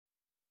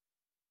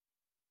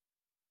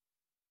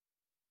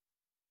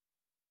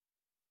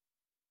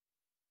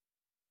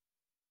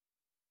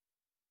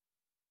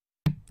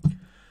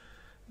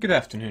Good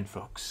afternoon,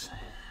 folks.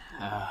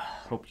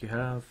 Hope you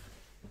have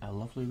a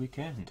lovely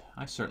weekend.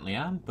 I certainly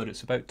am, but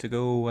it's about to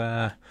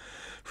go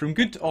from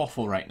good to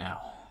awful right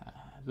now.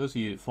 Those of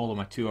you that follow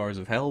my 2 hours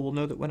of hell will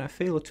know that when I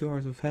fail a 2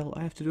 hours of hell,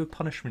 I have to do a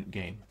punishment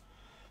game.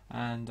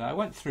 And I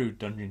went through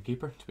Dungeon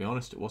Keeper. To be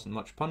honest, it wasn't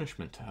much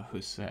punishment. I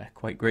was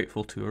quite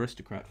grateful to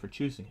Aristocrat for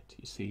choosing it.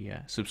 You see,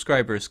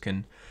 subscribers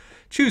can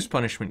choose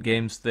punishment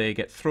games. They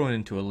get thrown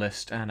into a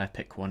list, and I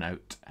pick one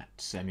out at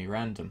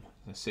semi-random.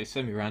 I say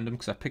semi-random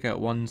because I pick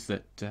out ones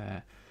that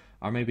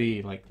are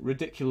maybe like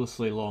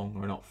ridiculously long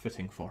or not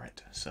fitting for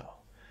it. So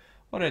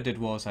what I did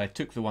was I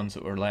took the ones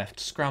that were left,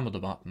 scrambled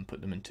them up, and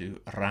put them into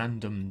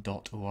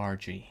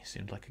random.org.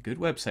 Seemed like a good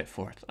website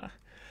for it.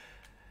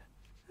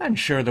 I'm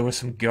sure there was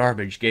some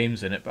garbage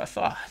games in it, but I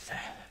thought,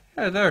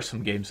 there are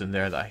some games in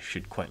there that I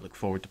should quite look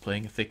forward to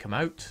playing if they come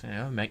out. You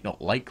know, I might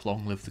not like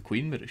Long Live the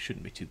Queen, but it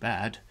shouldn't be too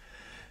bad.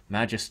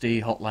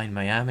 Majesty, Hotline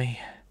Miami.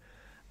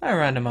 I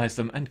randomized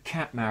them, and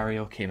Cat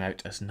Mario came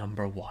out as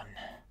number 1.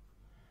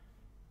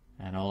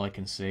 And all I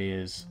can say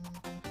is,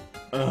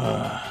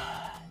 ugh.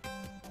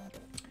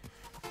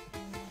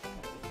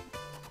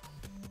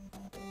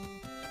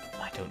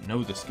 I don't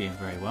know this game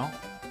very well.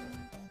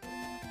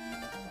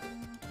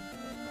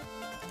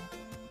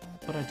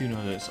 But I do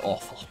know that it's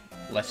awful.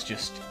 Let's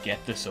just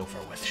get this over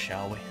with,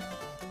 shall we?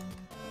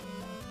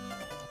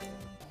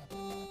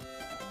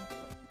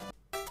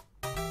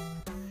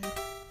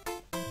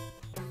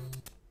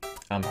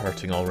 I'm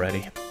hurting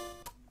already.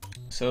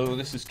 So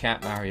this is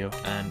Cat Mario,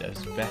 and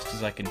as best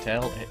as I can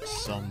tell, it's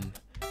some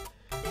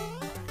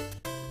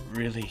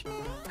really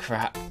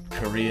crap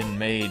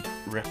Korean-made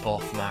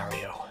rip-off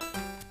Mario,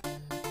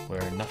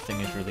 where nothing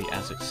is really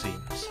as it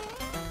seems.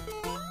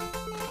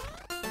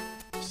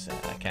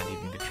 I can't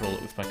even control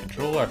it with my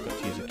controller. I've got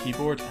to use a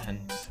keyboard,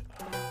 and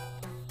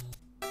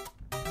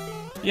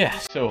yeah.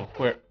 So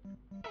I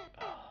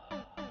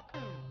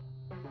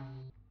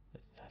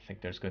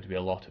think there's going to be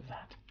a lot of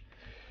that.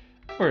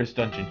 Whereas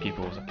Dungeon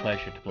Keeper was a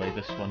pleasure to play,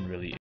 this one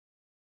really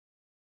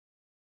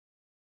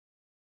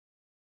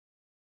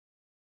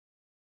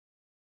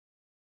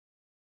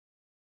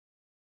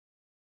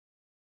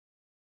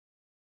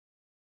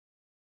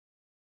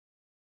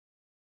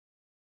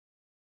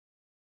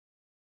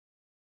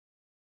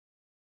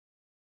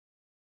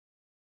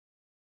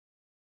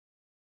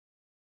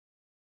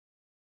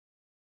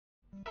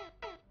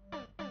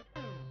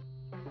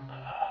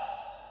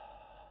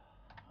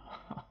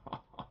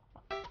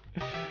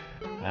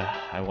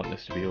I want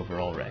this to be over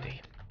already.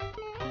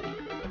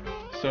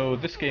 So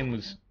this game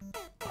was...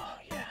 Oh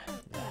yeah,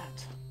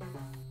 that.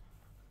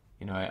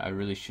 You know, I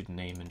really should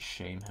name and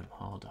shame him.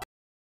 Hold on.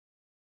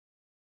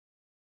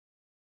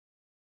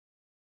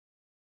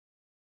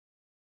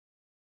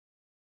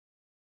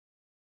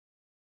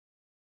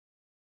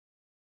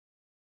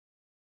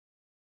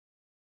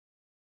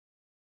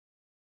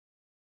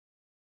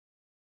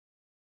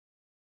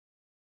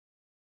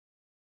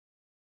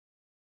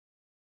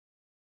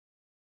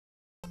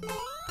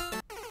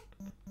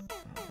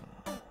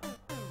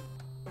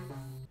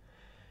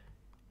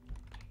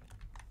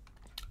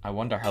 I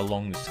wonder how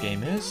long this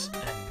game is,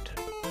 and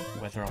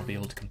whether I'll be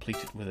able to complete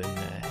it within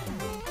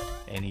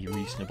any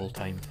reasonable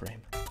time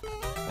frame.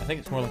 I think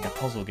it's more like a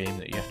puzzle game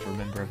that you have to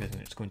remember everything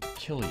that's going to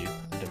kill you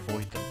and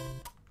avoid them.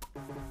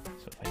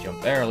 So if I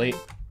jump early,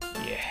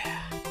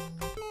 yeah.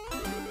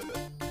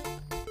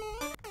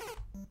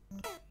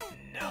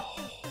 No.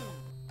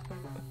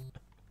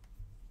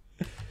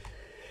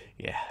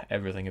 Yeah,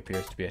 everything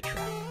appears to be a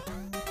trap.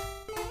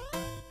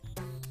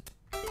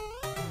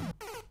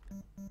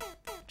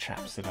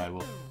 Traps that I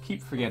will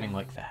keep forgetting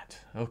like that.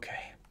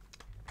 Okay.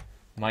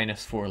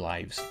 -4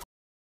 lives.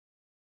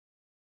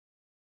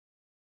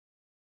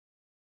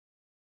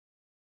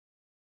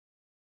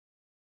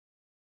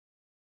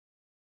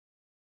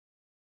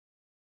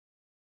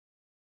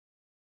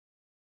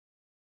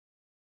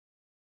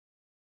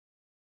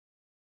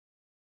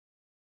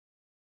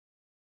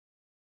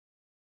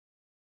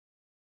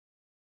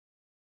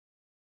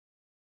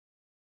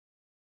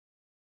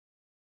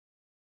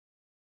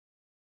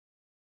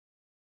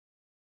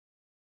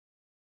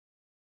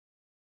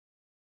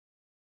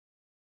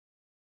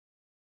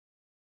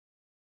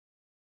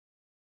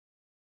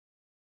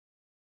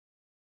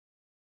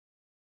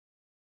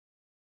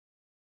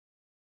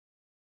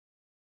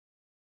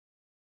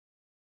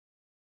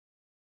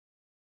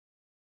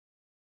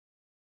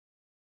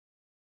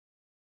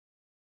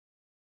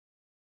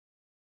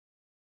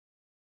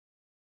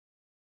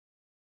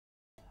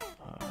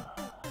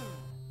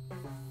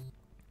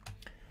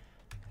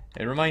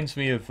 It reminds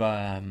me of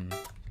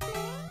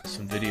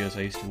some videos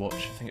I used to watch.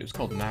 I think it was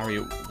called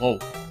Mario... Whoa!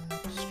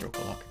 Stroke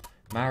of luck.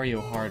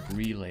 Mario Hard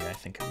Relay, I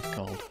think it was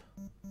called.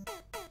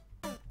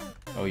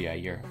 Oh yeah,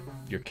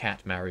 your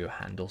Cat Mario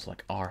handles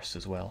like arse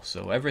as well,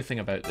 so everything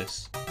about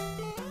this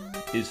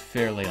is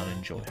fairly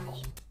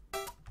unenjoyable.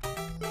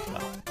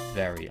 Well,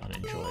 very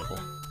unenjoyable.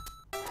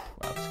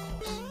 That was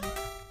close.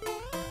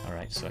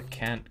 Alright, so I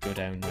can't go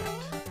down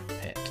that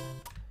pit.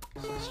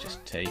 So let's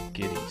just take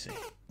it easy.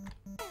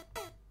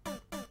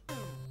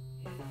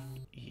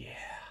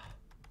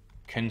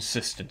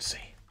 Consistency.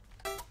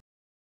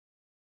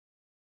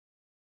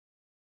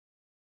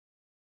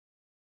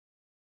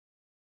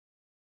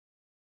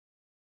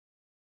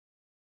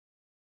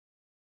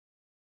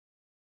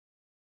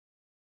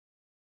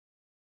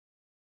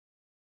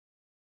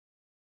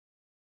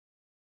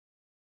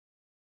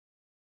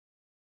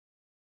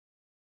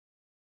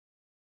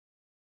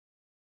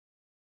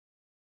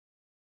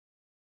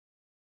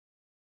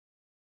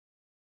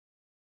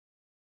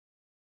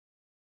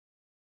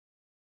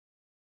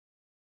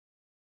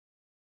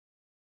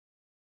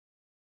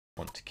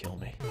 Want to kill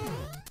me.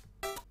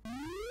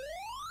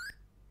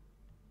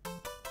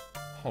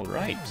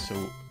 Alright,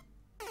 so...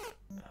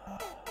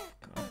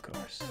 of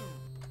course.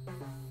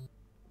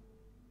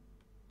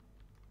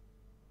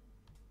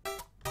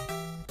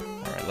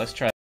 Alright, let's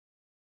try...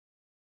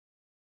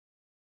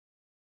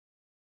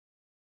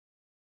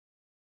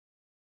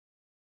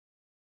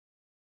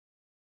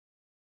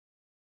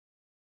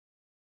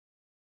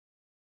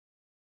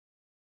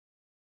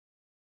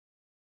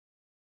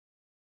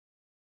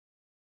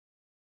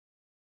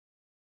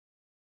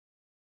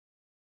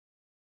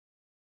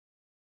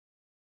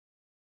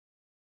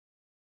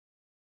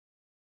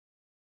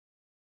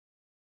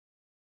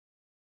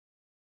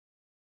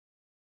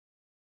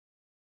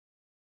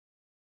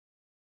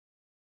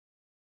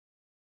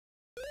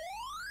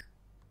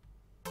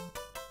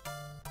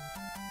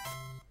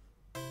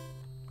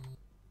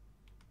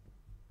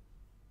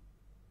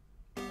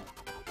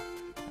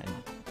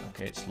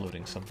 Okay, it's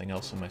loading something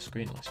else on my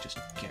screen. Let's just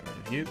get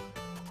rid of you.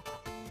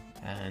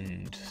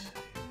 And...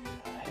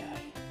 I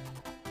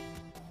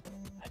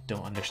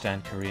don't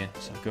understand Korean,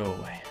 so go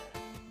away.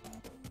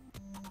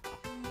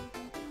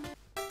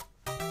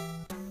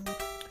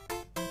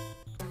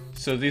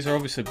 So these are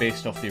obviously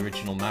based off the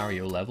original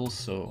Mario levels,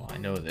 so I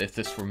know that if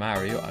this were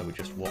Mario, I would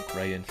just walk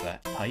right into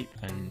that pipe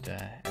and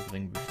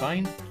everything would be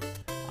fine.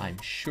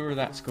 I'm sure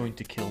that's going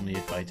to kill me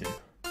if I do.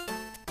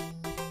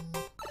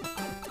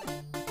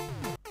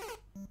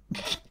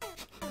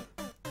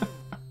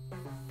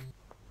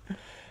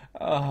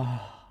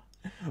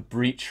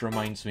 Breach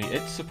reminds me,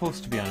 it's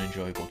supposed to be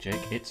unenjoyable,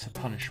 Jake. It's a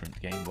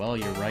punishment game. Well,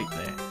 you're right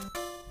there.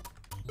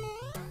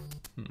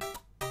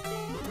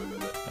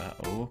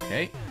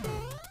 Okay.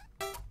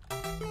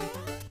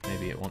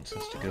 Maybe it wants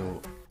us to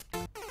go...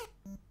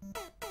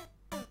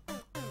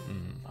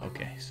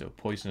 okay, so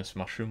poisonous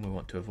mushroom, we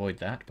want to avoid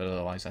that, but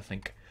otherwise I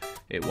think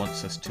it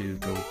wants us to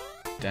go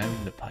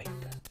down the pipe.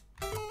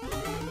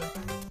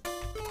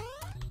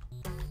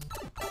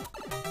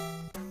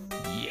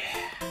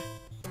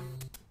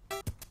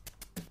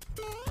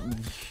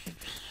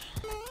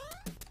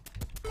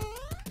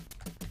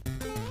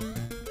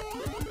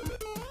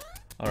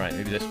 Alright,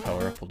 maybe this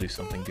power-up will do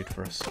something good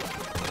for us.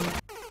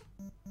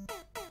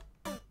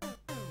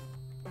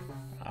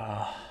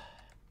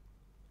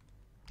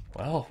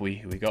 Well, we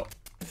got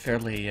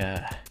fairly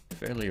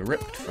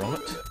ripped from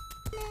it.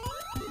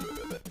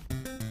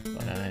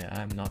 But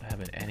I'm not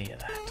having any of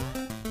that.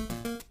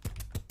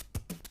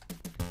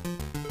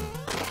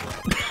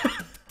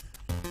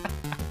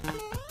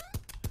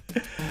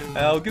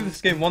 I'll give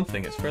this game one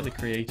thing, it's fairly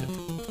creative.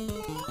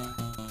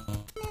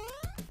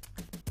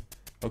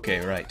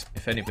 Okay, right.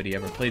 If anybody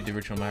ever played the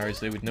original Marios,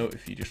 they would know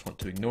if you just want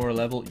to ignore a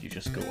level, you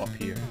just go up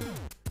here.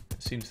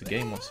 It seems the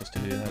game wants us to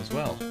do that as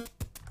well.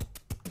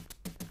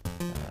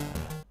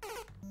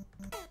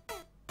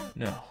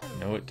 No,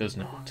 it does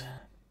not.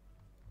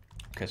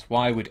 Because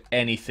why would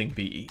anything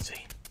be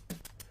easy?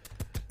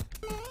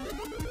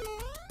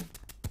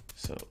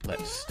 So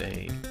let's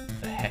stay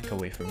the heck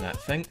away from that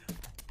thing.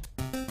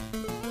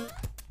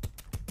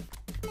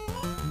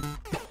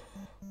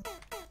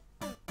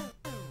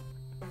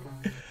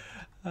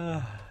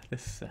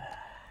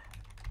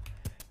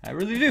 I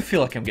really do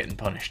feel like I'm getting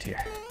punished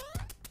here.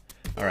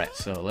 Alright,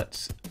 so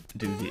let's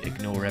do the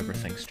ignore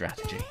everything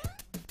strategy.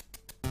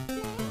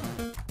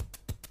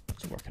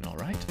 It's working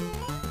alright.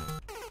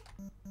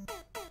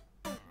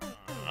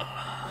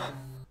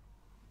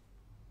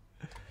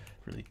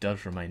 Really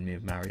does remind me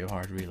of Mario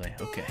Hard Relay.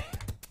 Okay.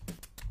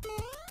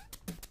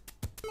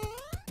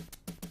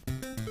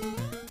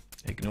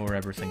 Ignore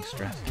everything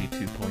strategy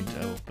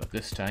 2.0, but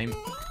this time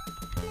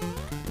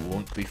you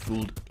won't be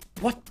fooled.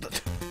 What the?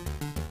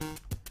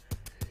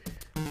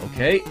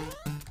 Okay.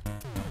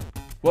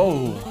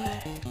 Whoa.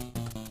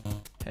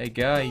 Hey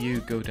guy,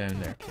 you go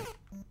down there, please.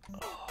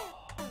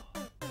 Oh.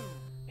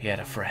 He had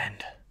a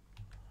friend.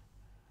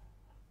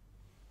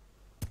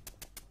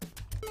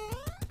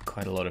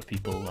 Quite a lot of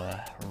people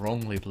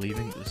wrongly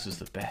believing that this is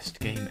the best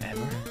game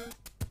ever.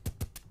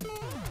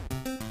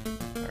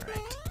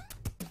 Alright.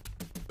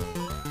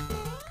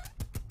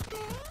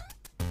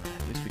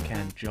 At least we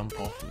can jump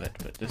off of it,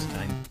 but this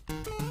time...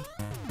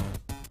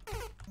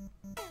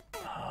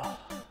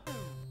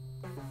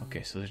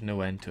 Okay, so there's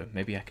no end to it.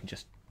 Maybe I can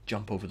just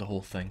jump over the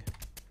whole thing.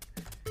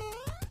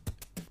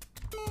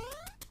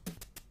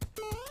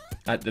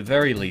 At the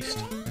very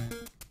least,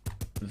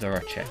 there are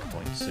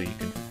checkpoints, so you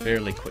can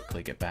fairly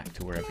quickly get back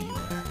to wherever you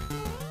were.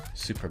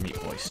 Super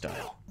Meat Boy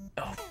style.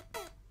 Oh,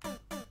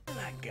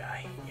 that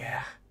guy,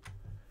 yeah.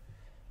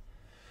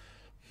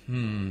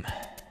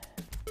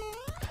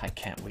 I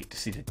can't wait to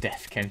see the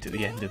death count at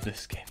the end of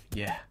this game.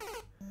 Yeah.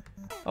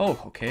 Oh,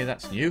 okay,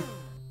 that's new.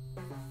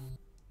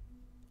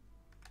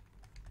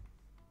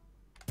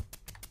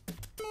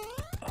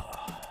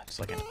 Oh, it's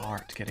like an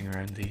art getting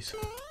around these.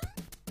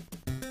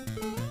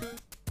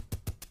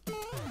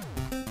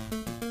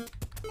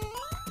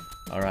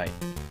 Alright,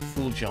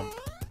 full jump.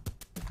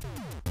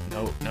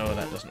 No,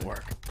 that doesn't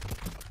work.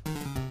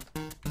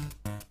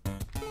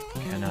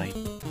 Can I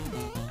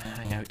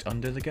hang out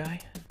under the guy?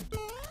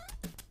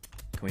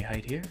 Can we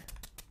hide here?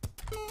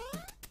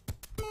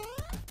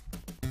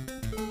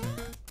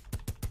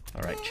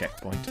 Alright,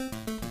 checkpoint.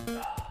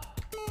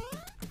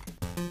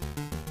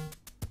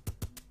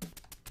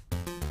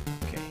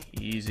 Okay,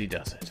 easy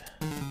does it.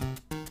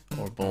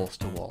 Or balls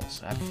to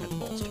walls. I'd prefer the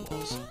balls to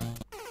walls.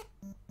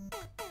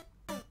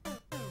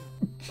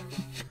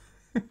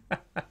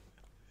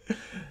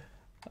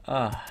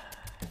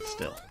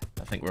 Still,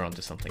 I think we're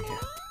onto something here.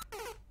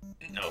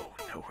 No,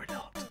 we're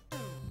not.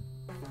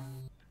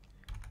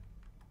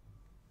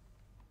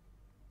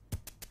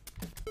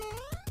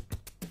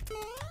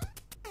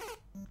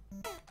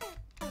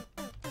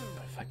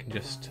 But if I can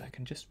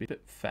just be a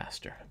bit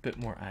faster, a bit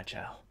more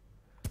agile,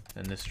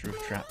 then this roof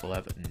trap will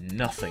have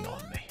nothing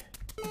on me.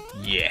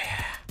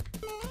 Yeah!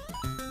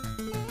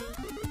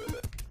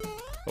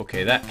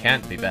 Okay, that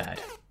can't be bad.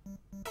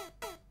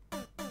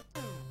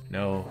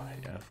 No,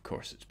 of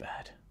course it's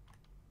bad.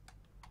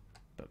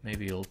 But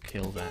maybe you'll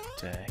kill that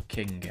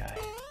king guy.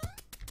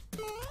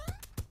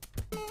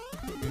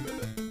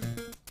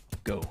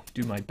 Go,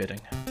 do my bidding.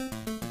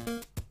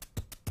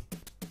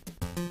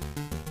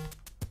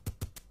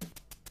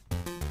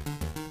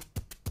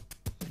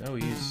 No,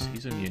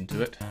 he's immune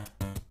to it.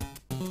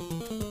 In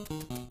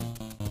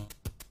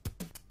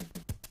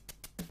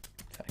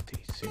fact,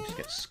 he seems to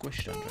get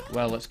squished under it.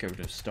 Well, let's get rid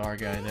of Star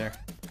Guy there.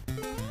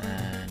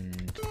 And...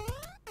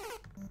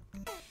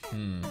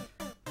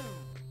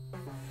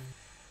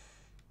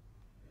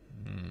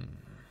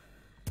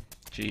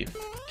 Gee, if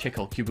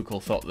Kickle Cubicle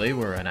thought they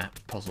were an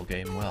apt puzzle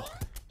game, well,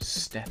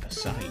 step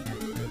aside.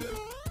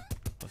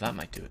 Well, that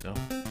might do it, though.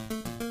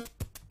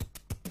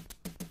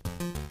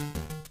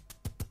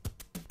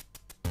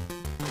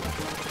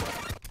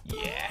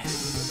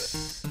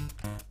 Yes!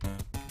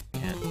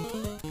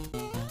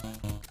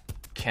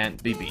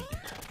 Can't be beaten.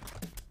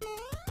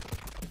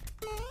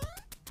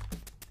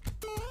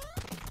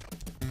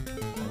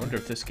 I wonder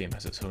if this game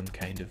has its own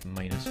kind of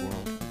minus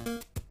world.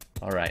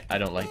 Alright, I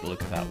don't like the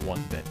look of that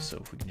one bit, so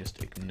if we can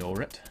just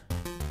ignore it.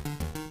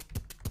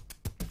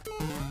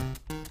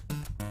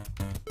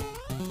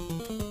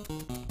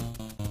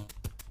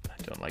 I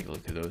don't like the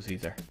look of those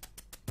either.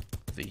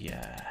 The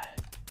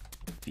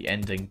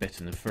ending bit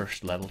in the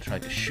first level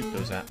tried to shoot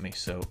those at me,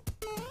 so...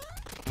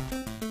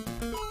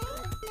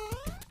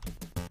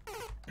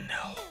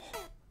 No.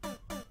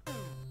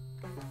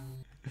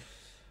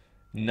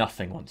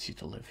 Nothing wants you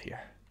to live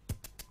here.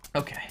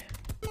 Okay.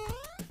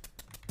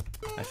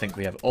 I think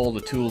we have all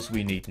the tools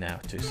we need now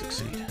to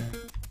succeed.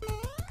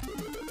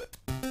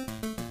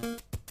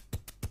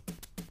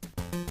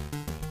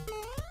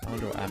 I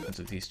wonder what happens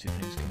if these two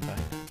things combine.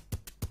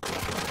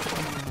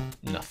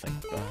 Nothing,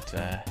 but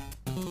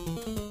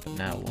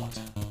now what?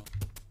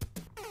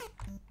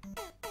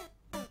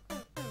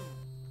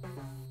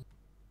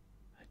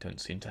 I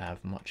don't seem to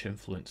have much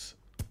influence,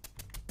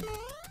 or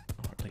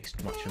at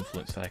least much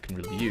influence that I can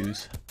really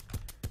use.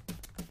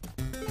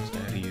 Just know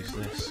how to use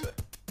this.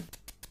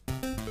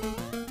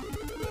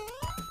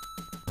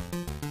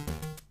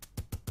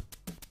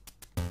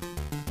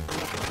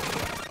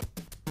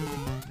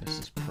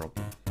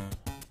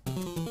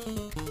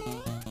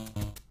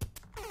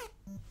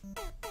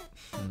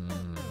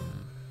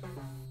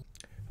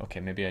 Okay,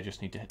 maybe I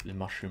just need to hit the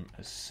mushroom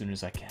as soon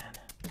as I can.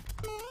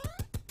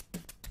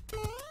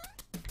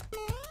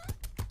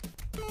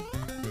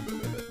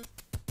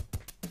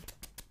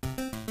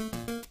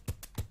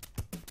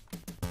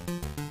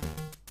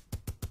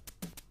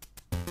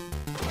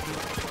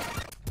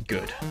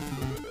 Good.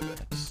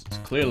 That's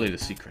clearly the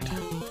secret.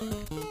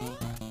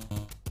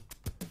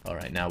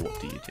 Alright, now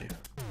what do you do?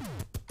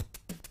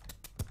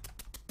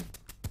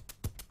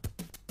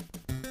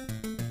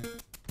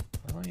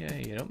 Oh yeah,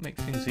 you don't make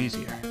things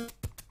easier.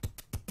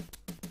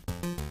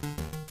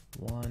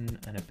 One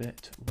and a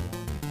bit,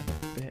 one and a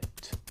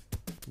bit,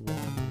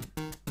 one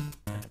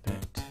and a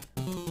bit.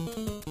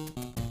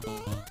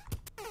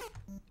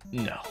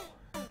 No,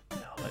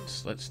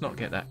 let's not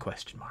get that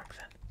question mark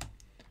then.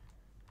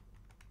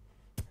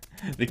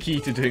 The key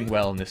to doing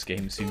well in this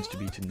game seems to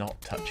be to not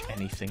touch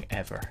anything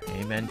ever.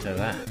 Amen to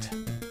that.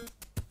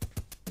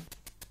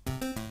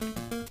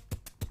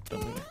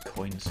 Don't think a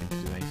coin seems to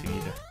do anything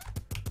either.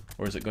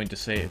 Or is it going to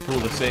say pull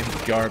the same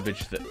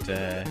garbage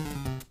that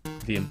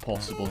the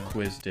Impossible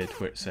Quiz did,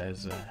 where it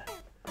says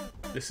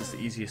this is the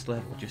easiest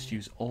level, just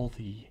use all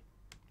the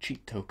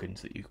cheat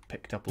tokens that you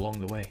picked up along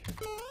the way.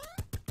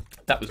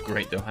 That was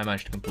great though, I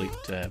managed to complete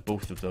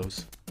both of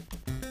those.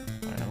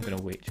 Alright, I'm going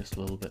to wait just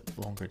a little bit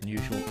longer than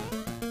usual,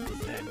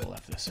 then we'll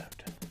have this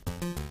out.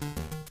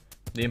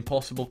 The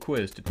Impossible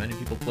Quiz, did many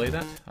people play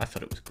that? I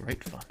thought it was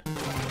great fun.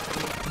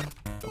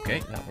 Okay,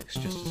 that works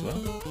just as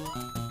well.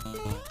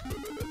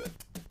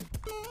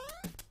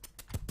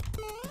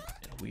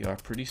 We are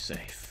pretty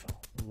safe.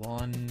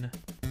 1,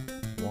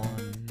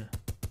 1,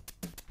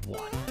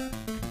 1.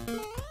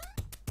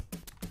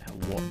 Now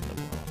what in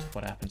the world?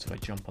 What happens if I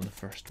jump on the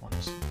first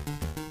ones?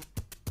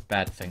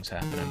 Bad things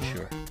happen, I'm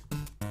sure.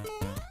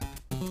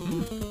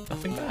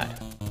 Nothing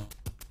bad.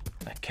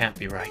 That can't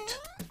be right.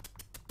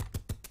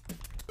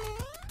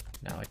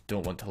 Now I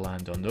don't want to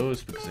land on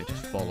those because they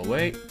just fall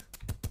away.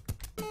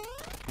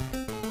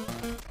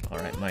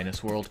 Alright,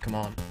 minus world, come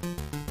on.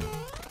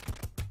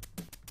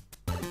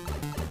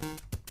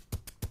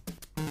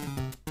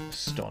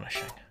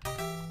 Astonishing.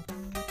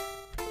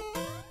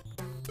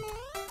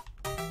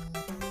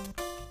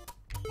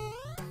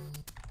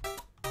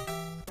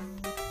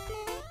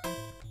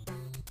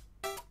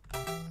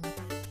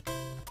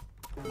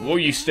 Will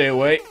you stay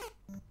away?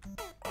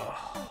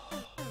 Oh.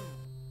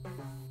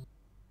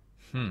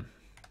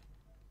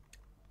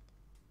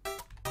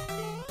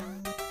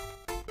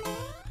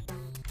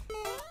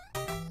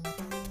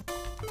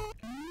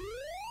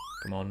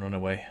 Come on, run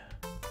away.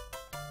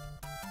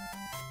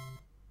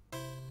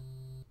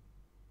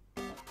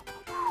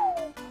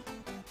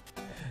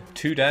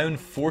 Two down,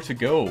 4 to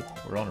go.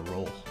 We're on a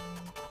roll.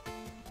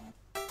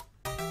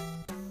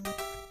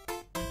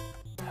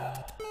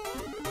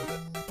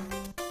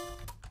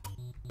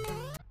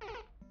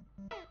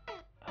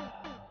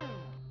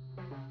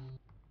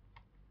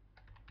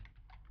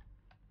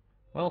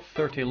 Well,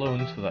 30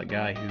 loans for that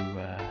guy who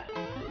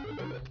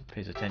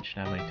pays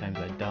attention how many times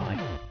I die.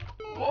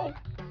 Whoa!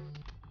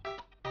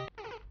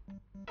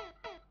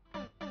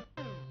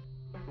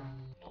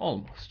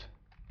 Almost.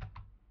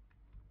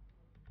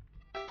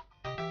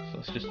 So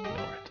let's just ignore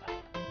it.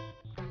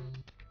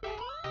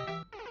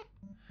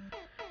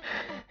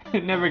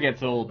 It never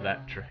gets old,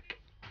 that trick.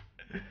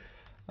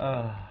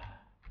 I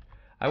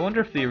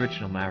wonder if the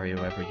original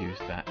Mario ever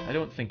used that. I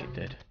don't think it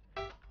did.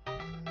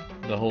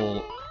 The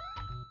whole...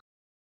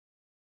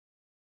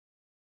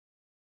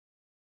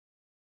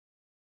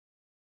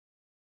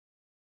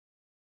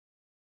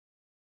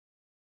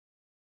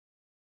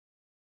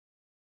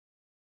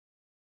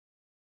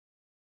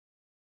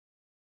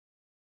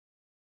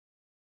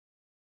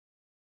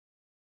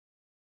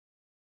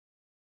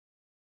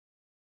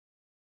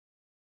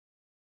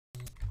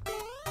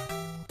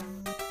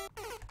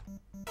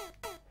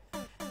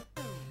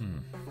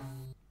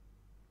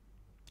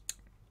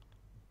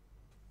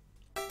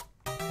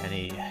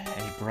 Any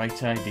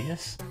bright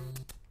ideas?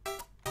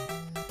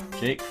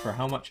 Jake, for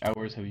how much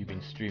hours have you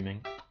been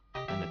streaming?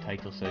 And the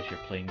title says you're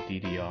playing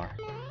DDR.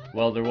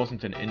 Well, there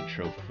wasn't an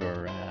intro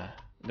for,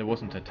 there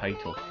wasn't a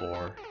title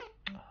for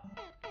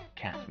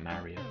Cat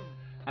Mario.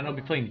 And I'll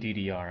be playing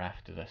DDR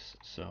after this,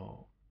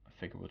 so I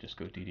figure we'll just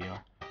go DDR.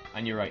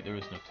 And you're right, there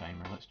is no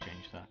timer, let's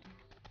change that.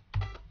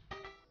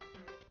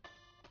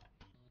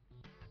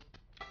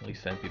 At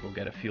least then people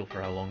get a feel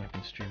for how long I've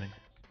been streaming.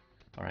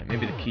 Alright,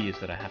 maybe the key is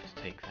that I have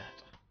to take that.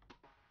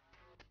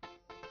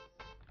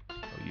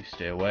 Oh, you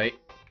stay away.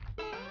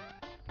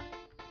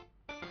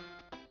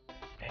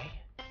 Hey?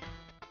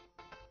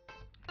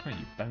 Oh,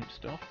 you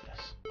bounced off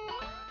this.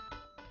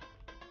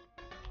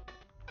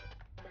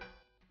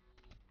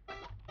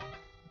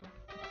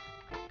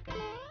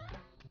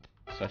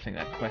 So I think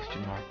that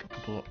question mark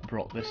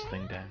brought this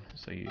thing down.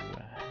 So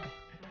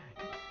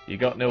you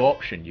got no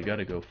option, you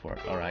gotta go for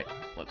it. Alright,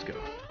 let's go.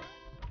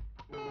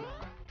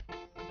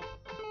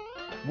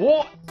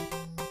 What?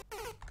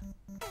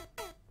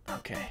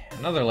 Okay,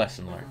 another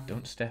lesson learned.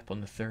 Don't step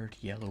on the third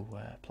yellow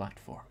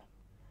platform.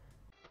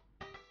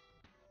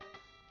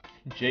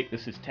 Jake,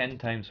 this is 10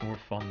 times more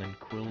fun than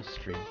Quill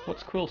Stream.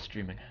 What's Quill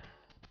streaming?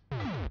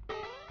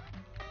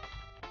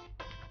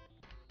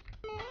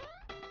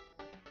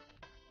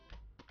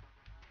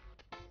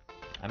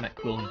 I met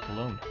Quill in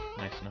Cologne.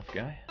 Nice enough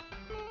guy.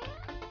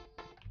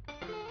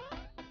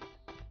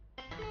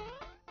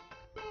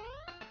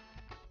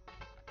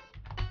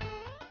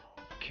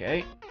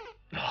 Okay.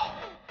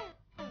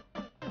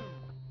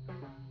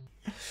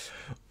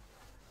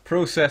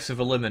 Process of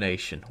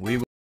elimination. We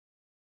will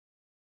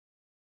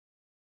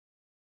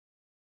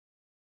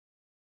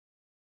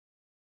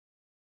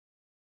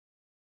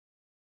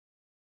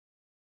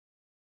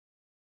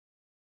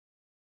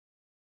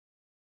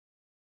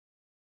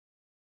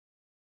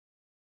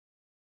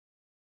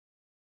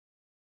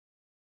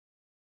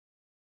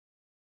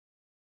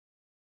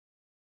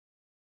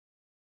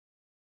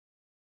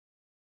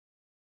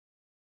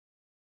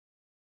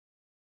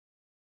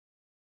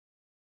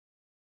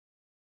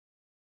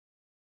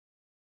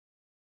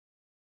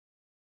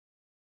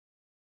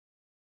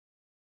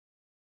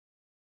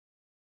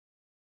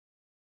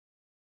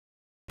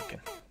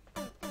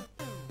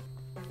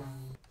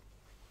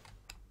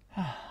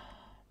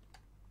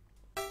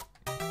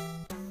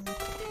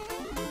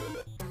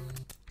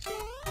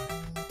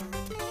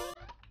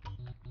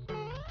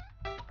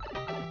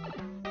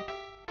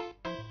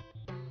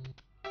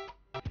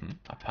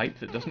a pipe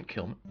that doesn't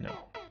kill me? No.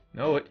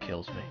 No, it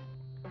kills me.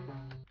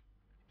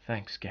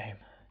 Thanks, game.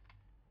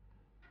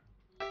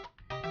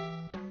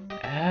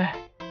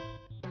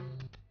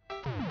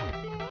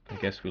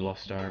 guess we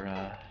lost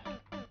our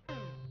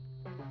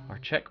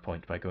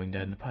checkpoint by going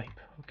down the pipe.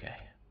 Okay.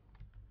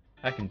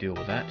 I can deal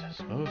with that, I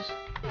suppose.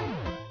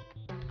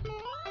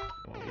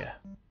 Oh yeah.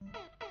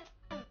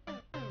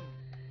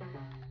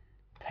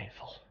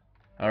 Painful.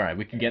 Alright,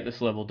 we can get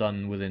this level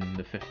done within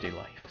the 50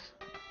 lives.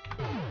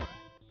 I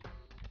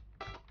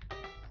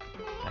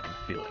can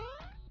feel it.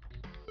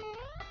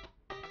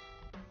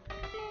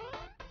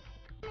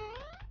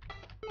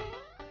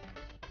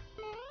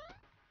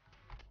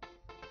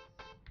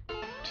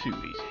 Too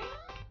easy.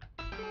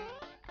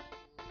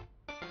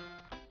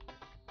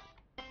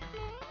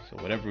 So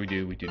whatever we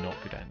do not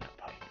go down that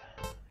pipe.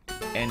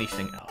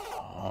 Anything else.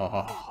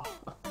 Oh.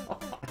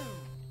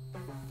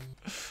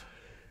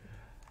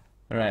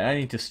 Alright, I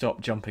need to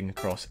stop jumping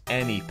across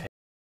any pit.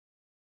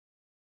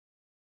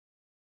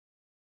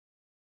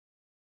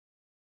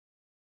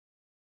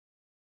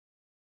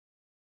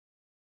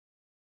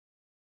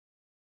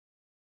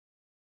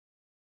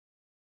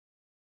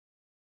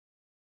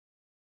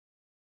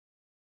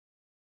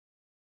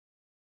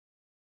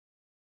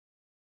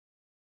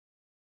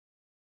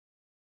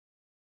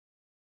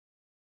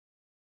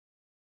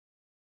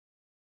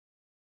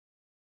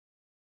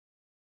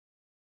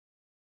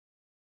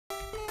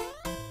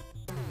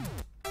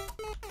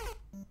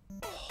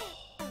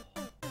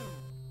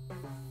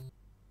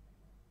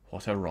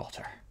 What a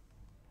rotter.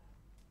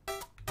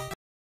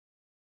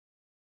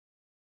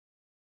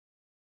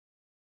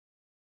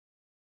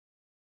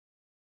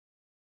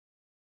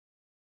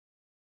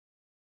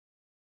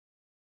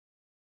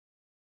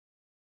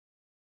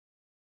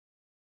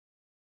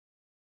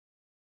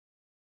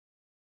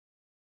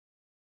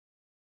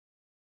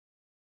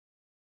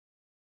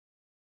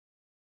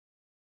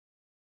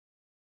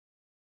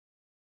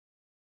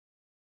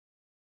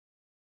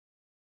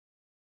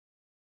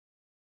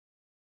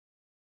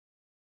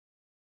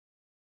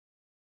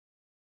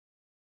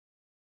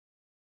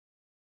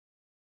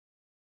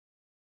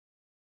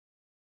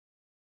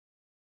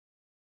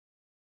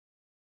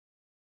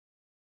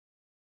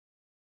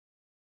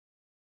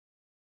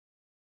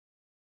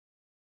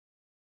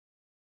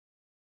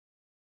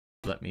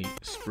 Let me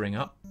spring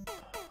up.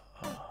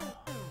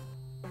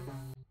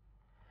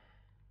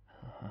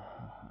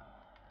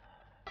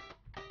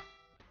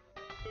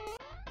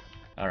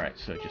 Alright,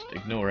 so just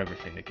ignore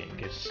everything the game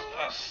gives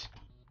us.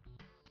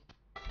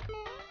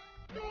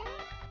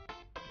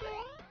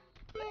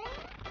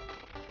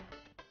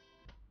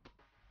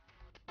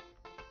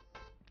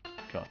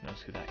 God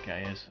knows who that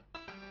guy is.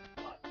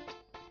 But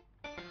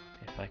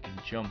if I can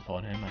jump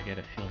on him, I get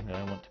a feeling that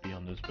I want to be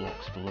on those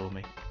blocks below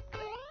me.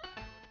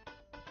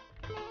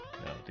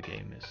 No, the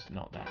game is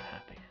not that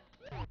happy.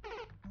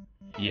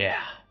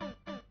 Yeah!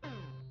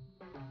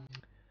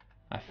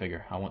 I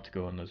figure I want to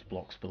go on those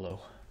blocks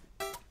below.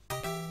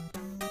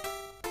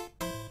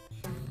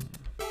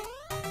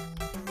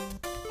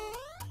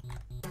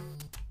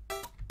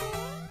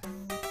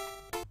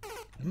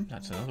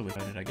 That's another way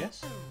about it, I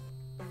guess.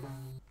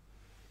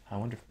 I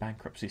wonder if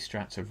bankruptcy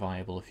strats are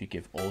viable if you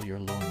give all your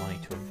loan money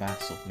to a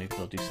vassal. Maybe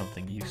they'll do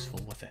something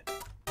useful with it.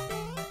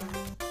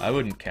 I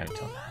wouldn't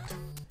count on that.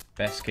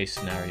 Best case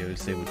scenario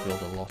is they would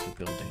build a lot of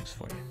buildings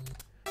for you.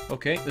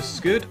 Okay, this is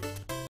good.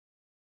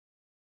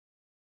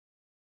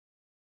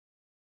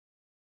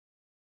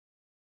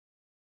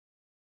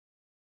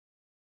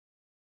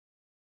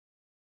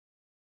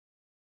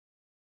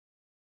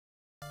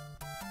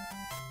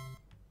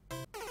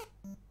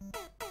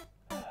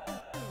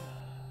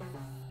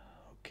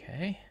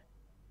 Okay.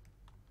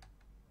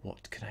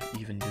 What can I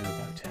even do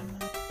about him?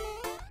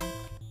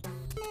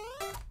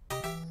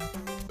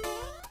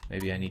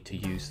 Maybe I need to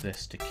use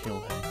this to kill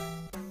him.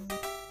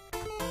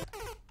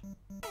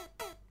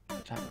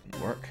 But that wouldn't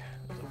work.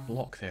 There's a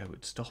block there that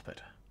would stop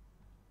it.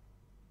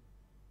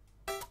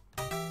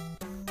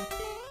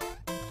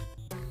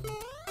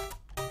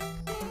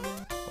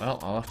 Well,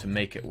 I'll have to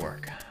make it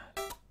work.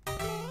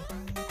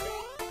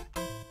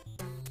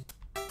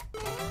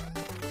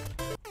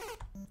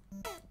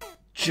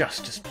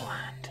 Just as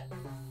planned.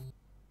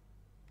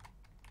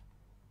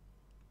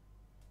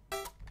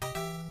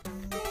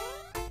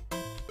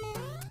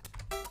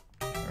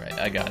 Alright,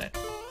 I got it.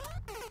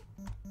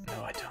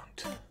 No, I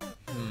don't.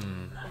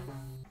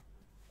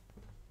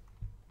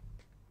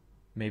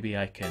 Maybe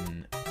I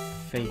can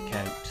fake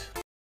out.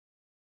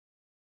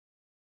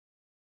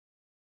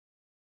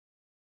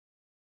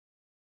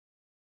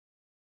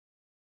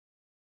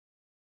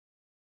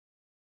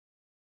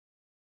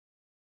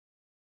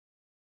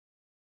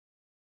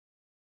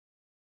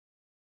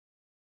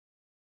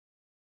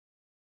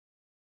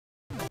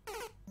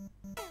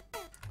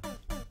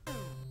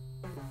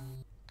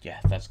 Yeah,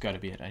 that's gotta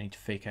be it. I need to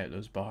fake out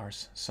those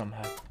bars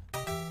somehow.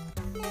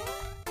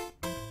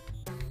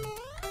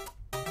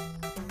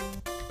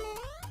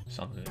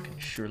 Something that can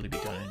surely be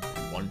done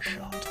in one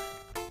shot.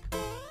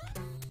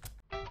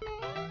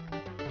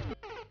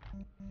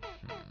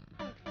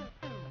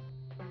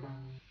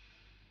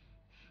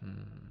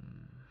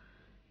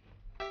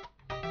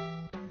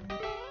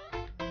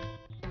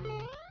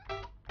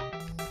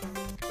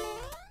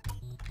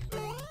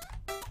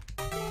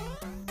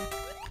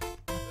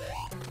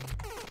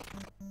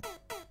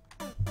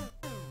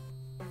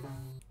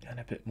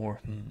 bit more.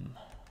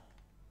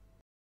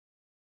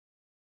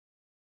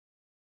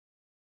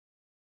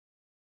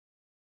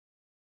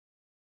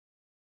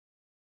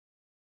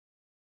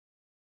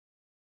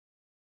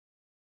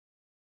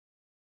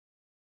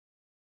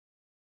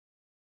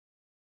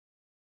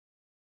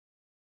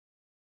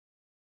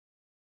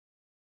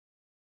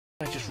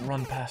 I just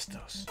run past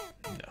those?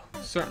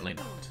 No, certainly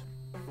not.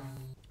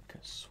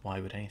 Because why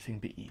would anything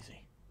be easy?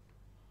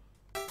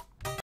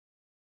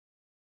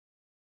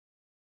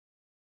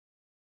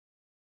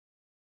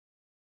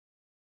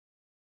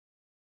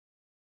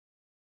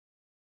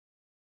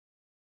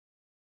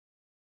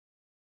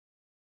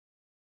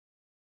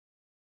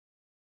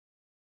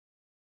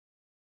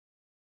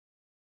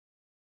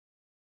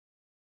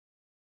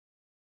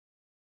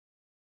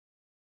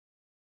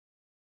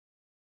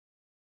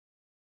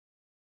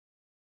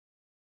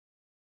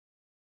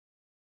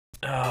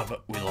 Ah,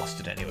 but we lost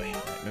it anyway.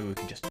 Right, maybe we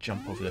can just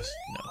jump over this.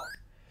 No.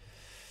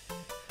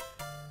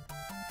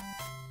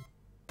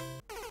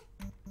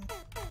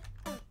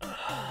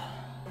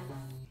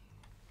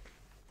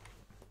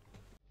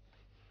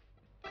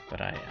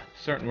 But I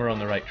certain we're on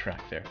the right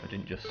track there. I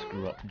didn't just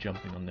screw up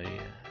jumping on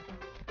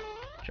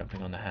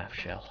the half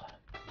shell.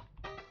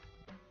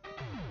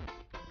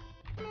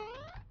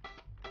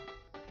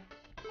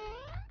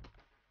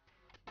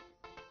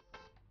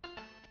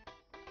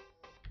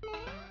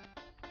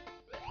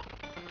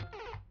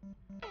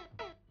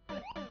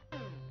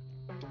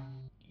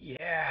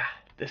 Yeah,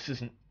 this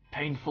isn't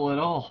painful at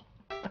all.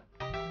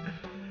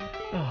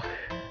 Oh.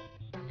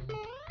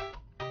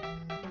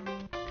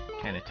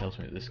 Kinda tells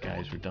me that this guy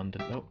is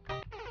redundant though.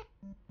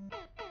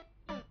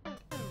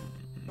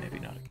 Maybe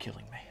not at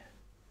killing me.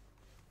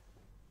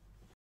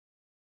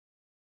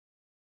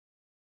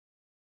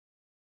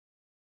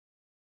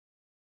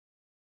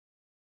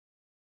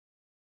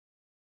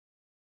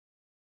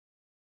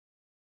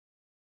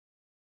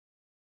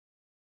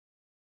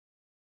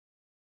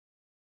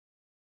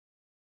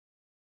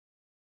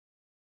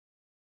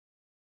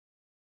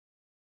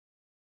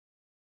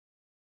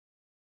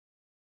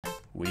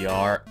 We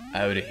are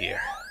out of here.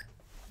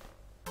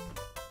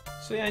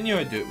 So yeah, I knew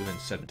I'd do it within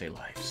 70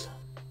 lives.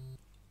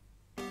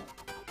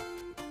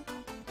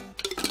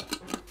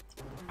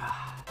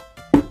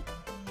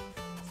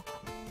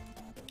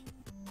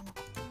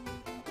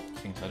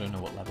 Since I don't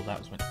know what level that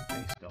was meant to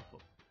be based off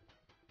of.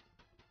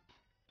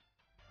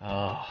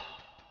 Oh.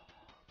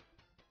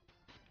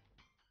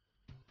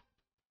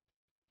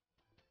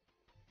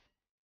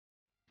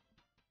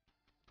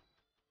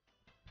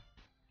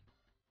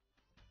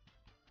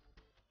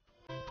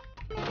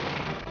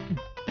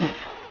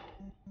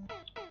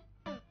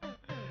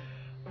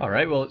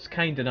 Alright, well it's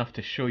kind enough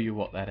to show you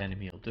what that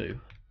enemy will do.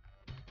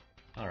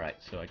 Alright,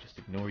 so I just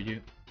ignore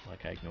you,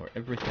 like I ignore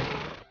everything.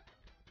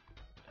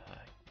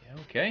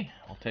 Yeah, okay,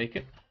 I'll take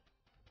it.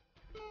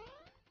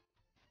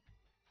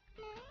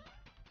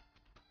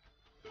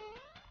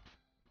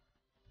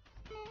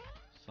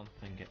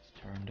 Something gets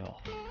turned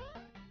off.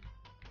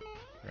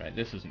 Right,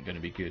 this isn't going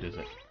to be good, is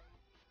it?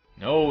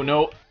 No,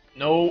 no,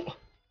 no!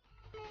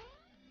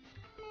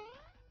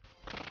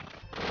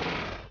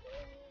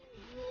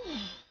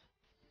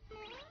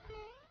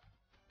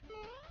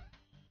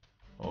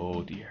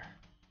 Oh dear.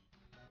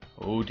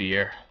 Oh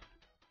dear.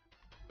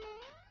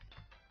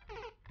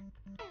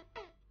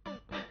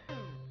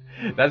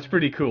 That's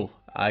pretty cool.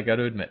 I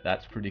gotta admit,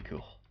 that's pretty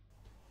cool.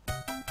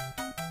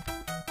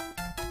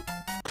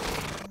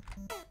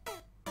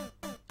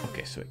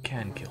 Okay, so it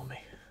can kill me.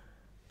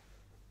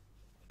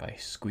 By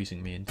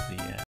squeezing me into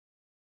the...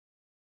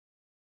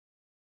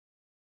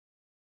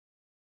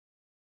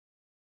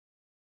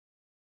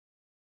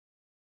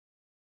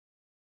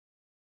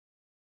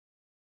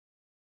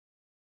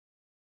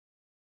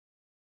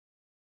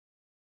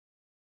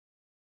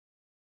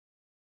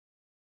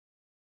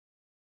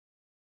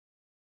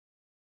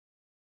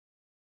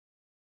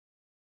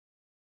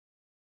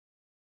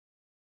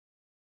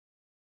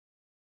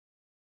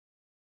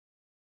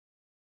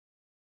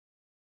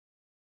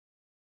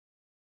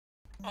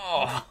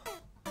 Oh!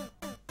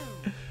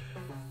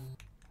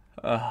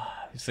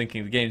 I was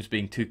thinking the game's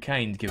being too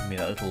kind, giving me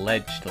that little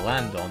ledge to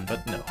land on,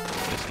 but no,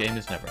 this game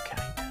is never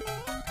kind.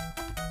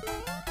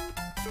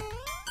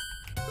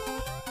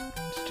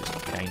 It's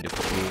just kind of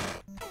cool.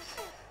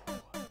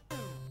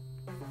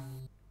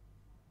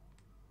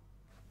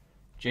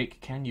 Jake,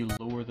 can you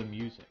lower the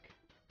music?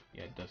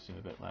 Yeah, it does seem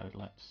a bit loud.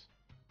 Let's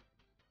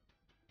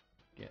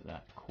get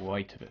that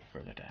quite a bit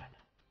further down.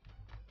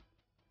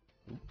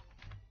 Ooh.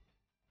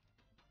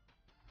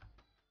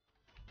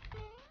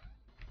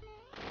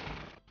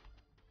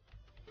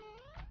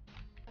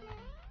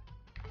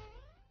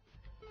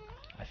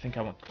 I think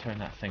I want to turn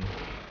that thing...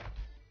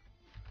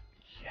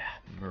 Yeah,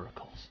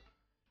 miracles.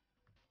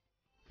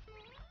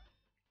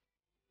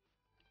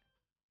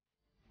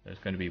 There's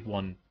going to be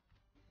one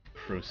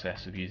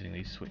process of using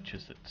these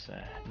switches that's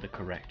the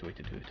correct way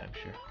to do it, I'm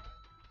sure.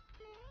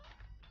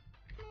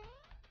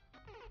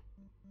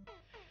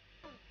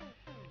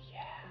 Yeah.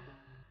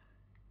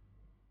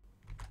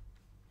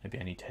 Maybe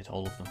I need to hit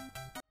all of them.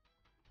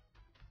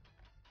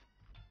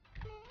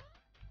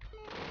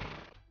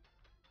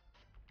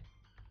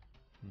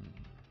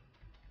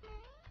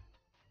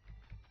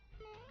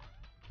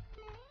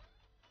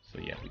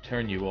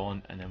 turn you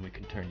on, and then we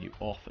can turn you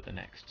off at the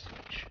next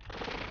switch.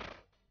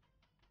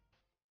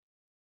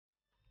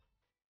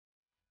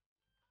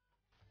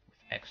 With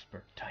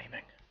expert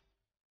timing.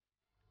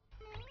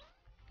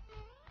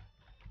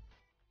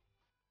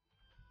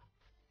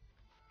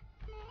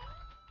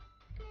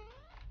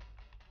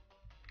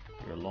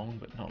 You're long,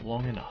 but not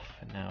long enough,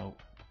 and now...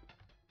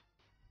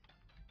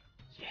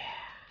 Yeah!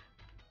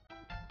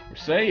 We're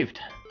saved!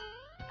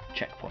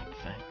 Checkpoint,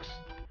 thanks.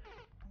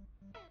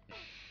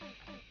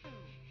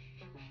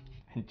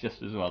 And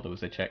just as well there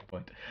was a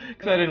checkpoint,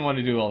 because I didn't want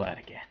to do all that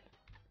again.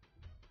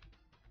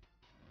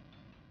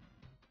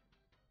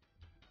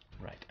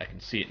 Right, I can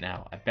see it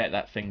now. I bet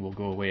that thing will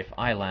go away if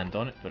I land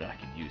on it, but I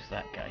can use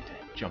that guy to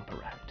jump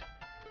around.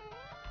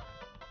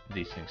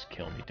 These things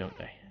kill me, don't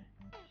they?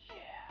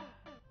 Yeah.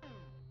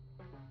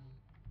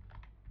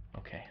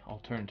 Okay,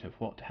 alternative,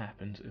 what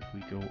happens if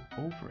we go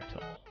over it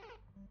all?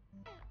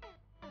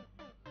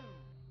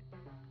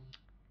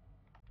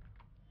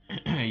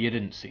 You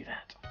didn't see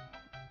that.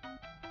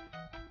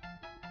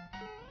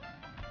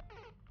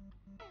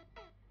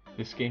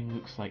 This game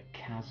looks like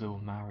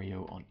Kazo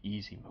Mario on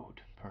easy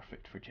mode.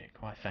 Perfect for Jake.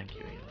 Why, thank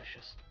you,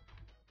 Alicious.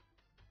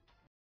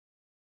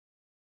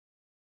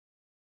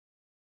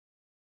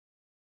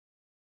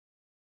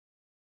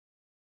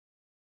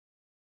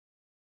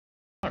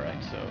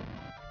 Alright, so...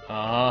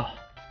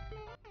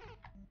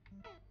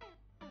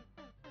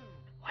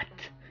 What?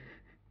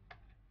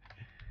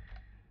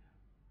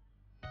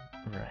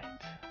 Right.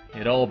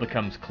 It all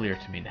becomes clear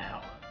to me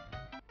now.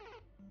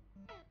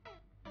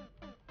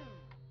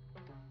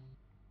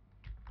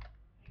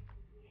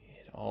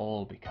 It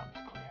all becomes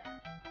clear.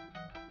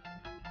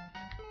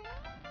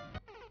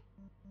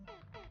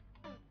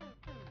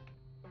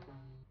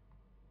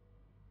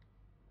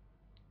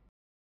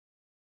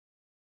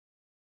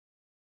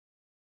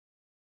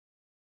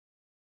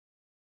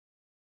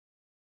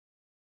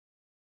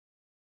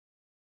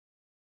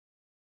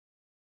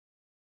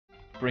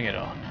 Bring it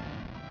on.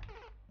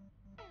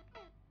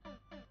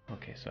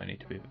 Okay, so I need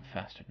to be a bit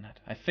faster than that.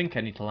 I think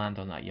I need to land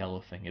on that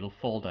yellow thing. It'll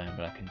fall down,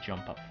 but I can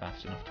jump up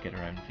fast enough to get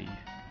around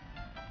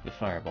the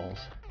fireballs.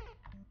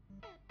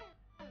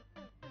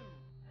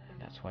 And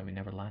that's why we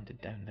never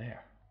landed down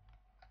there.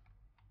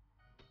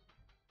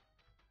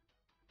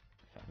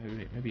 In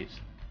fact, maybe it's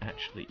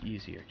actually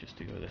easier just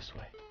to go this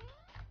way.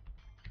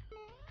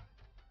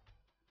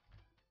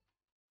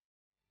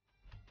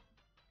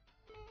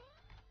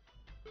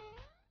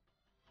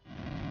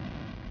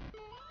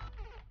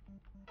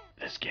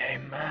 This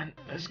game, man.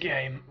 This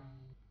game.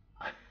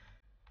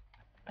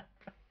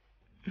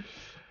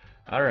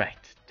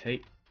 Alright,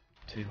 take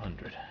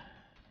 200.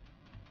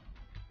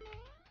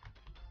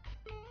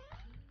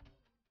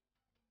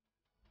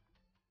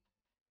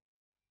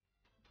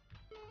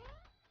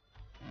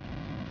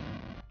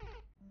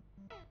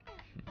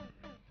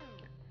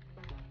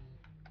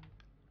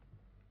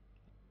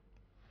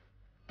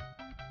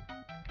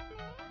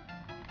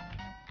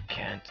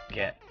 Can't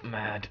get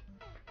mad.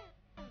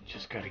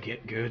 Just gotta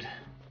get good.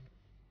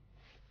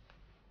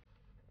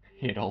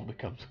 It all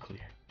becomes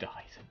clear.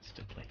 Dies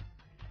instantly.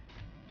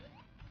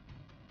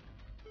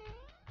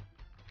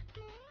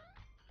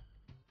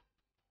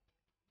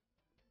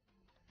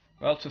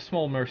 Well, it's a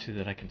small mercy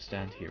that I can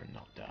stand here and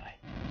not die.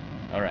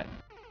 Alright.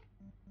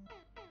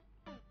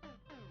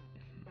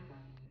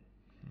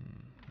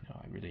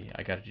 No,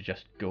 I gotta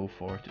just go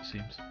for it, it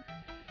seems.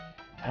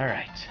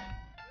 Alright.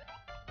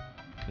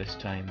 This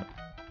time,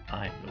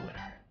 I'm the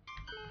winner.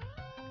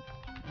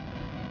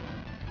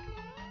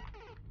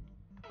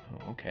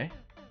 Oh, okay.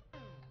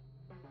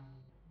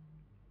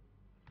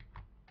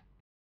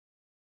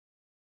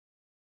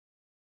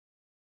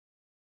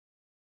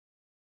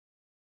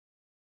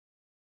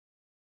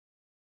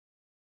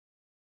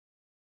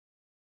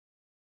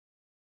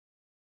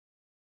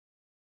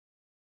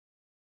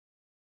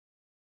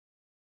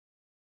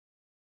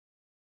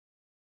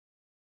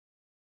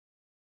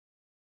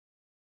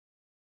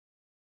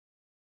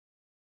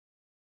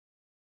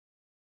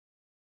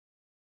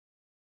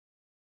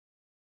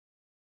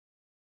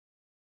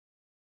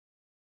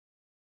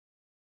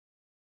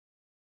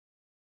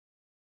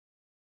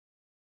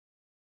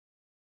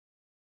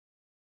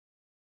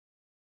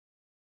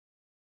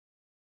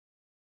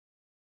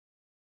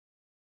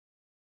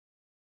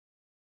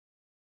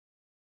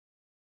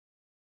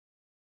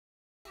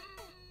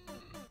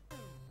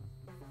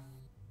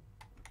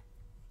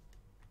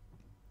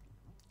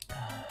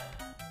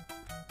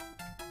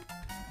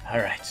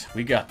 Alright,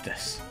 we got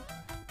this.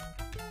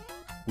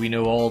 We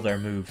know all their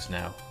moves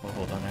now. Oh,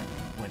 hold on,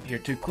 I went here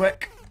too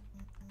quick.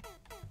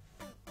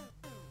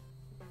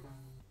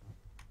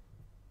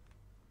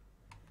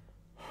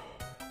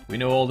 We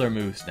know all their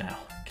moves now.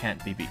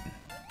 Can't be beaten.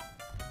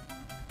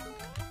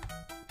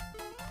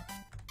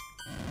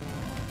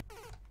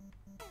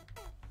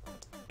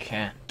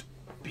 Can't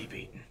be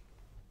beaten.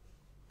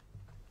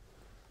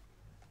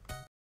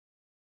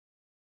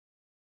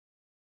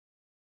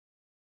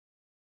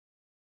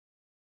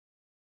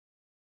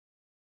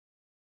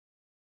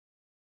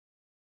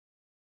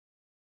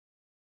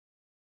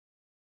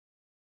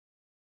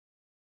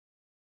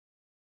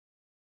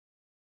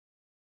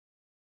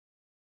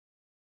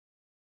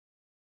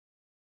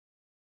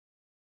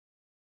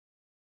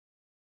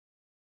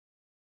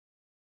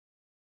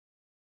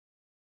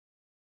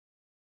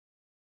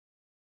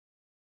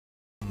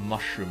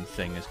 mushroom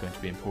thing is going to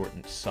be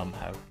important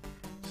somehow.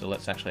 So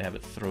let's actually have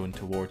it thrown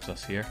towards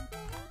us here.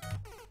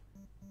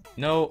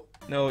 No,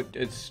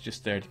 it's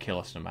just there to kill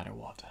us no matter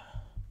what.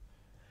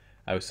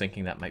 I was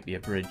thinking that might be a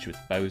bridge with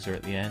Bowser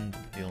at the end.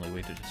 The only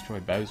way to destroy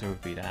Bowser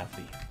would be to have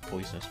the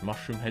poisonous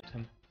mushroom hit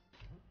him.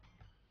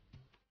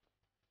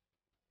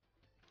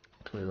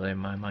 Clearly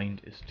my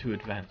mind is too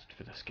advanced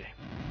for this game.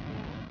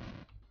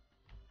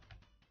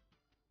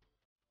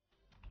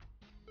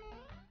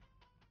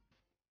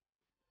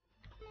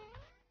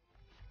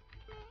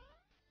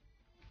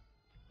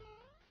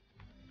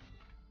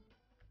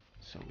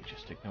 So we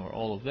just ignore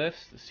all of this.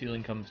 The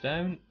ceiling comes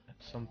down at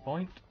some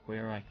point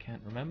where I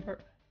can't remember.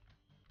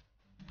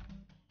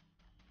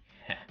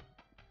 Heh,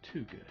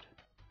 too good.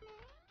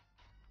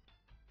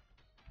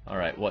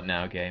 Alright, what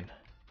now, game?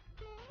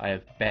 I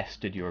have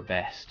bested your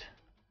best.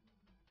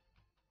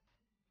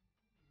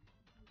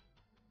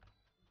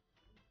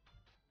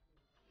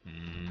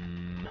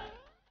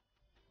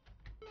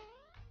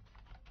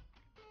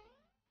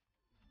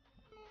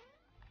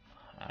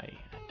 I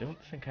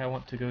don't think I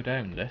want to go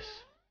down this.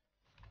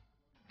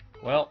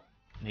 Well,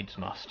 needs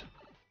must.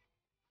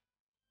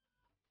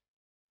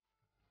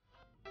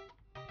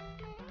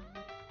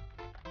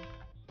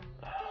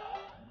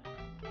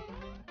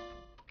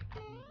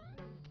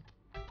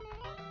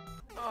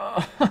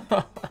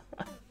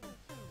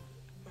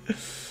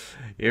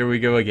 Here we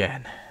go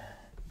again.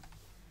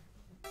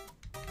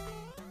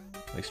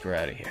 At least we're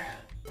out of here.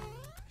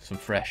 Some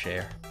fresh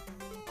air.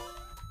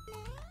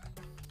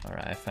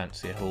 Alright, I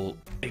fancy a whole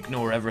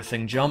ignore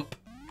everything jump.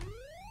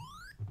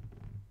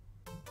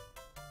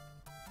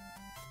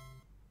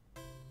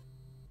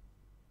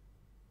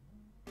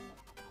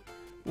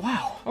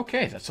 Wow,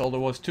 okay, that's all there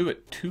was to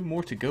it. 2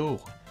 more to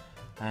go.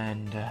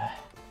 And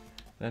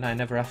then I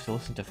never have to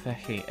listen to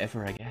Feche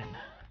ever again.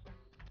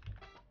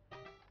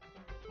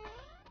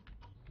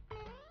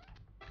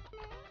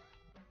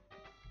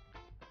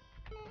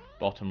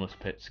 Bottomless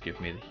pits give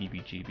me the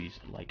heebie-jeebies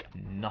like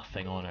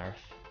nothing on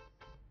earth.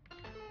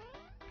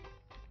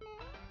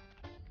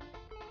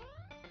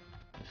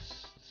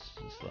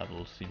 This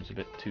level seems a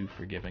bit too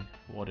forgiving.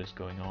 What is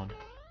going on?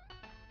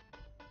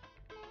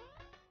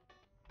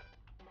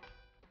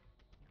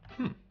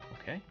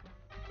 Okay.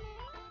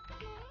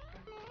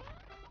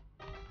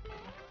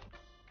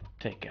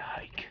 Take a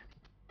hike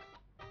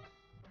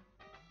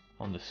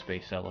on the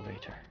space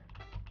elevator.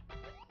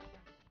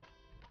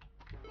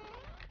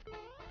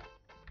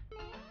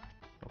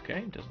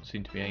 Okay, doesn't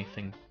seem to be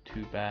anything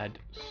too bad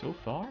so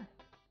far.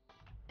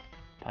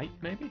 Pipe,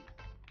 maybe?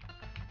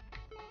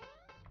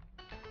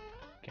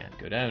 Can't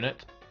go down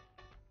it.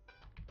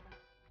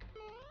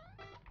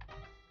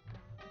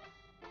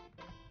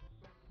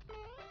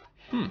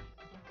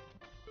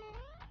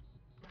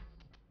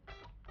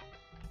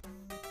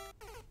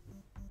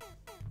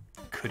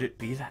 Could it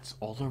be that's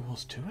all there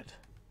was to it?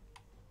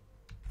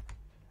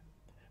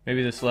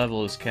 Maybe this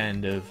level is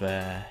kind of,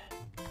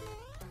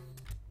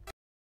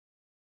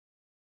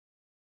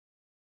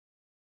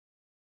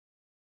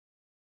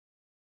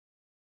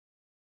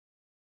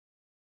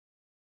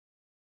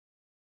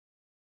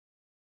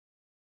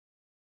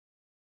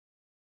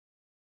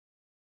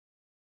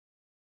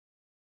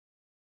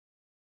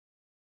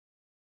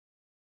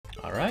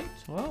 Alright,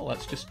 well,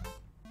 let's just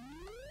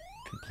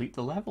complete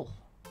the level.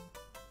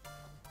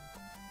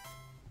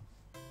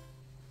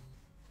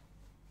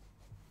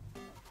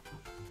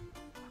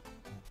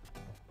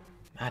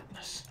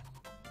 Madness.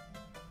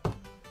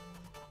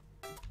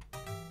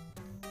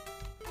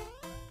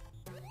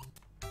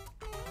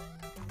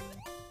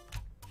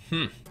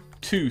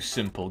 Too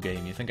simple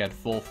game. You think I'd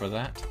fall for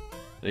that?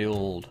 The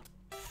old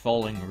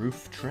falling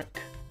roof trick?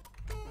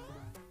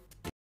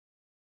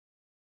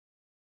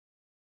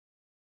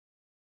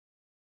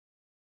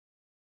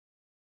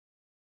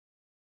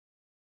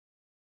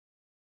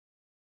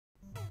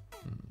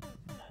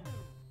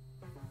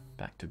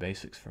 Back to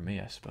basics for me,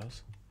 I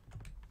suppose.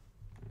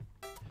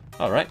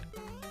 Alright,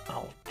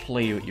 I'll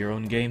play you at your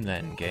own game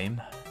then,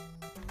 game.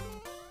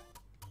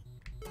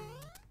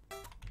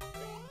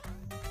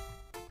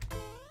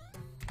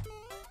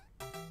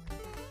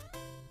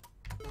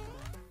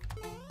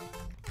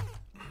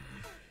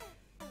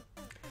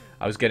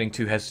 I was getting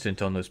too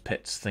hesitant on those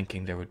pits,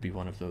 thinking there would be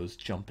one of those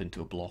jump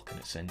into a block and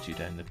it sends you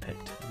down the pit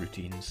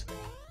routines.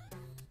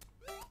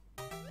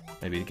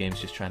 Maybe the game's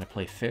just trying to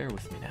play fair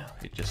with me now.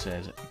 It just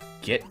says,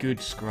 get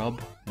good,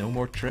 scrub. No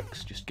more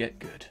tricks, just get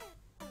good.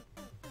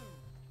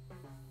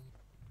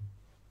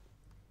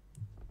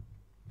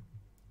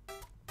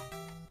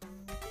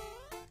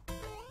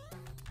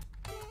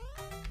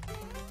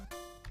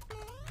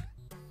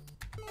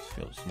 This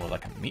feels more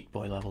like a Meat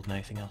Boy level than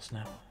anything else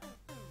now.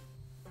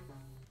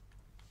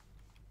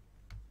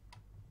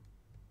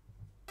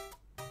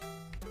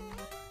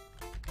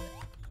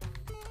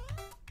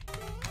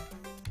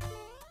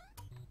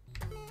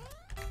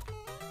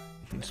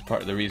 It's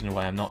part of the reason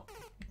why I'm not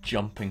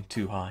jumping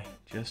too high,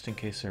 just in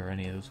case there are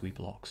any of those wee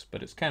blocks.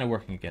 But it's kind of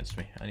working against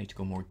me. I need to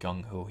go more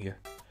gung-ho here,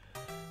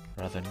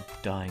 rather than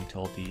dying to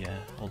all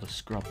the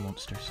scrub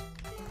monsters.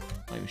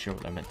 Not even sure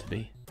what they're meant to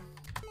be.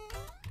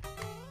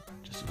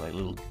 like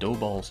little dough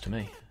balls to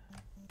me.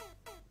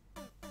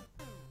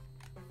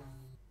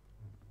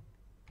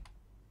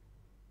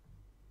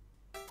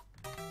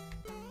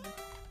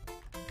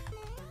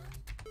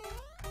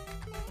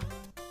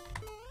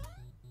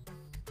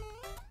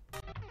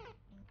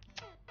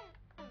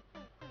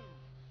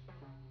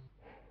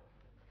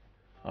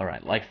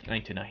 Alright, life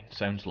 99.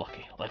 Sounds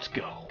lucky. Let's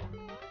go.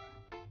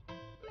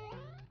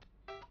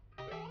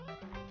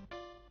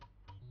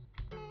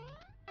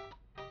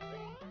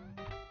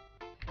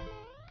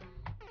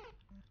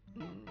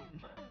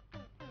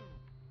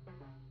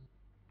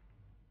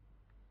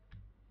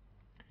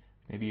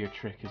 Maybe your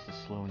trick is the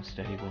slow and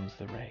steady wins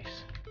the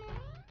race.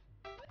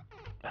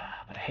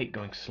 But I hate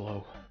going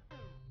slow.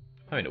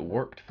 I mean, it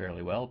worked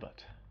fairly well,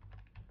 but...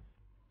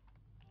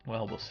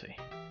 well, we'll see.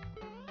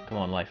 Come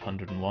on, life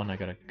 101, I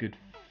got a good...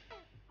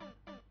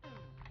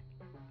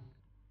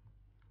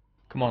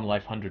 come on,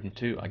 life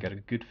 102, I got a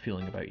good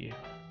feeling about you.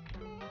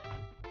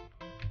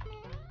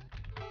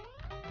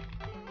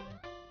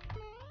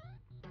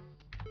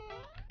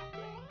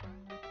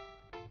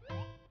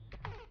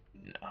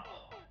 No.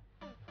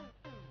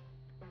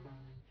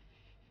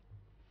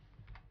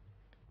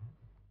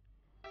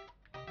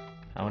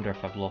 I wonder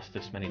if I've lost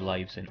this many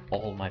lives in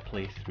all my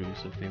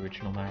playthroughs of the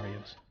original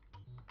Marios.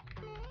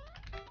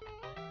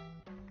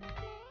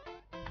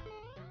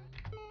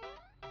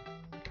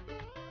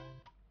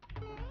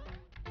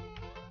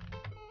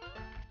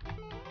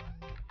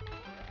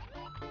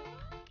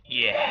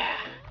 Yeah,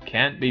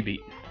 can't be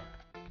beaten.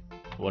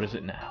 What is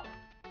it now?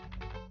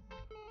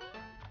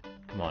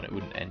 Come on, it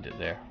wouldn't end it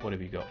there. What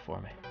have you got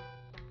for me?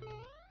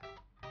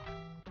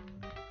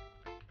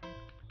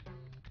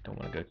 Don't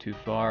want to go too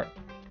far.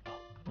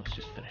 Let's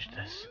just finish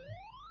this.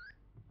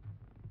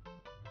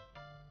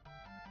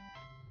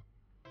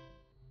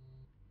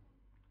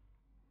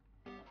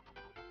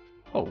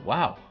 Oh,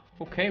 wow.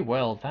 Okay,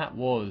 well, that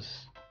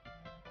was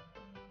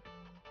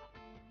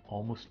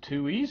almost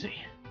too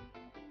easy.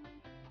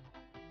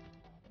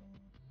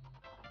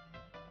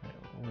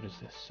 What does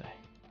this say?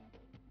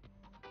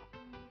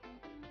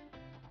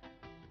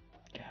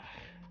 I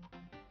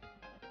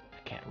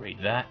can't read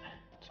that.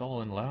 It's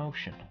all in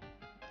Laotian.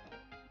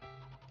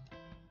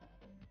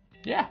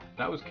 Yeah,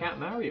 that was Cat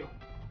Mario.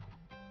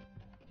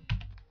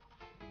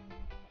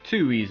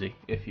 Too easy,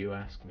 if you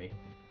ask me.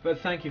 But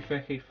thank you,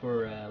 Fecky,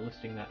 for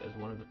listing that as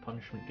one of the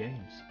punishment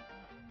games.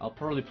 I'll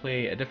probably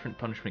play a different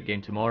punishment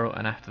game tomorrow,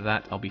 and after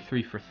that I'll be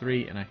 3 for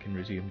 3 and I can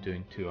resume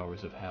doing 2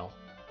 hours of hell.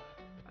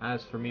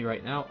 As for me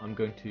right now, I'm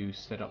going to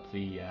set up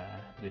the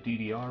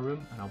DDR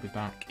room, and I'll be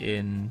back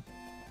in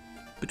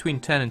between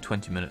 10 and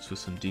 20 minutes with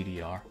some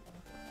DDR.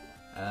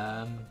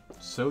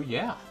 So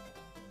yeah,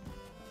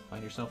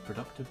 find yourself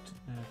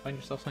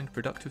something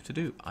productive to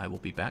do. I will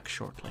be back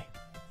shortly.